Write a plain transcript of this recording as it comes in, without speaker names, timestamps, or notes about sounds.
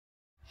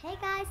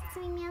guys, it's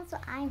me Mia. So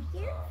I'm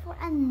here for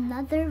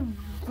another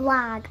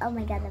vlog. Oh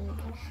my god,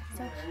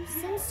 so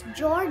since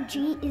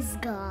Georgie is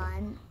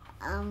gone,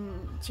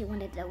 she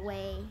went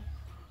away.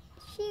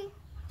 She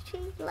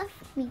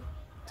left me.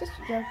 Just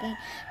joking.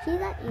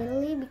 She's at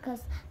Italy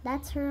because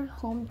that's her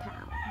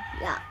hometown.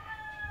 Yeah.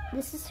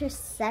 This is her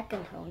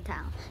second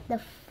hometown, the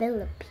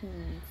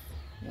Philippines,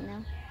 you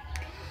know.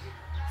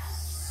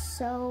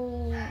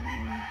 So,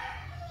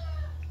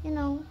 you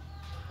know,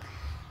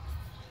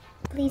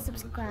 please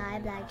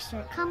subscribe, like,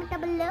 share, comment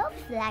down below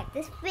if you like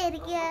this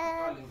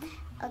video.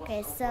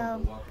 Okay,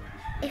 so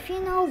if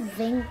you know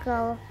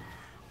Vinkle,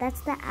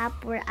 that's the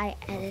app where I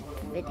edit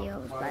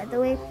videos, by the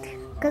way,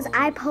 because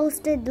I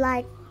posted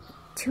like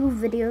 2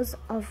 videos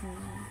of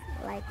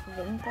like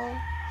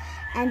Vinkle,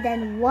 and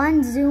then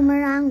 1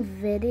 Zoomerang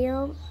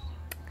video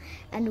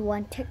and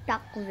 1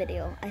 TikTok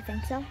video, I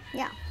think so,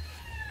 yeah.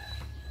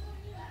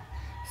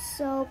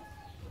 So,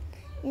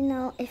 you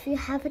know, if you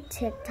have a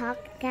TikTok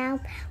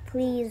account,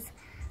 please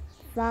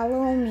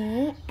follow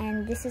me,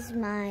 and this is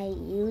my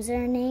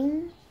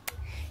username.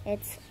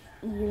 It's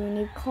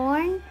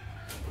unicorn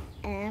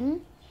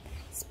M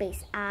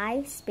space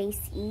I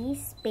space E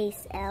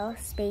space L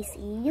space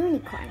E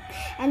unicorn,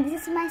 and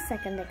this is my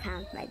second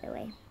account, by the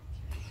way.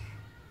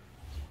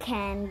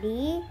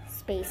 Candy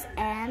space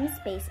M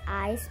space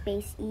I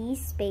space E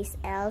space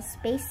L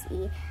space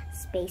E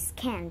space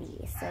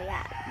Candy. So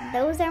yeah,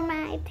 those are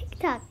my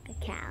TikTok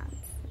accounts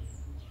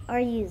or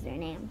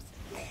usernames.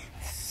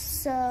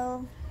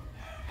 So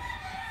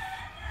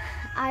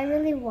I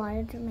really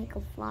wanted to make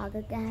a vlog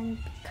again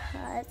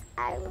because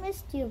I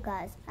missed you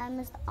guys. I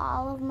missed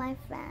all of my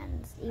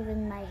fans,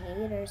 even my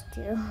haters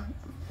too.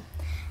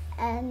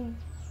 And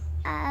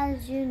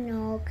as you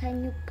know,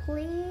 can you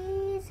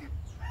please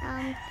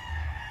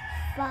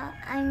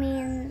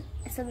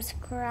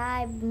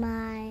subscribe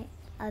my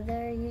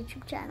other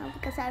YouTube channel,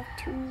 because I have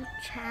 2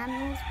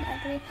 channels, by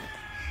the way.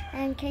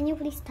 And can you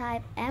please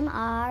type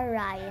MR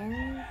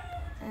Ryan?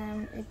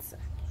 It's,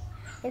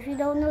 if you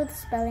don't know the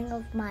spelling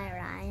of my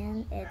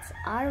Ryan, it's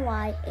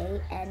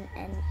RYANNE,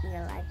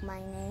 like my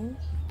name.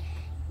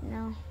 You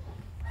know,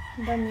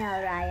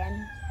 Danielle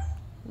Ryan,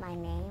 my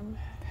name.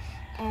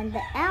 And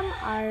the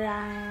MR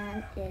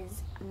Ryan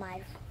is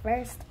my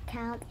first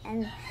account,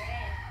 and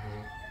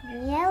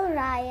Danielle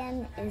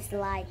Ryan is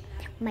like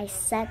my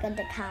second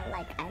account,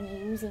 like I'm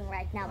using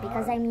right now,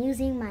 because I'm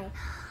using my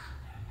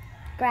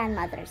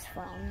grandmother's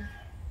phone.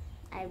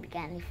 I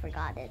again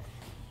forgot it.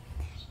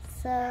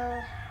 So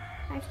as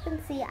you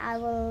can see, I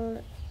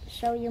will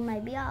show you my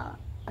bio.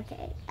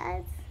 Okay,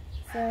 guys.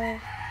 So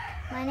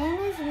my name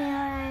is Mia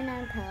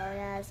Ryan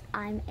Antolas.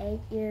 I'm 8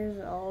 years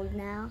old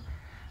now.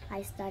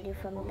 I study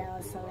from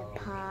Del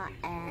Solipa,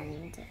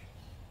 and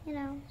you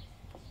know.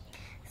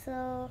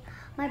 So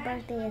my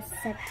birthday is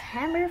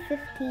September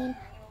 15,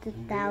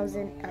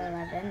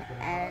 2011,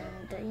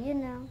 and you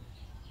know,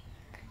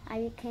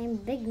 I became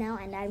big now,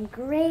 and I'm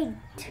grade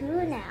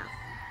 2 now.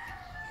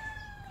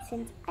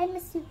 Since I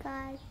miss you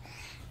guys,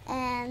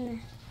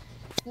 and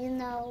you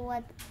know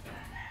what,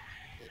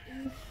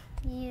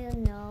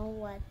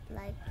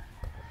 like,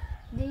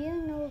 do you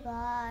know,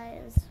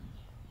 guys,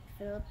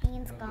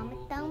 Philippines?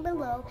 Comment down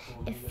below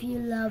if you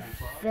love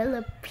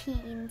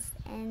Philippines.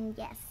 And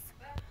yes,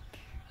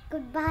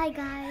 goodbye,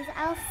 guys.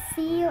 I'll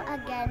see you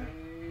again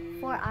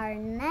for our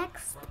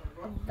next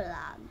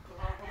vlog.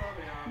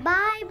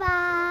 Bye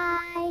bye.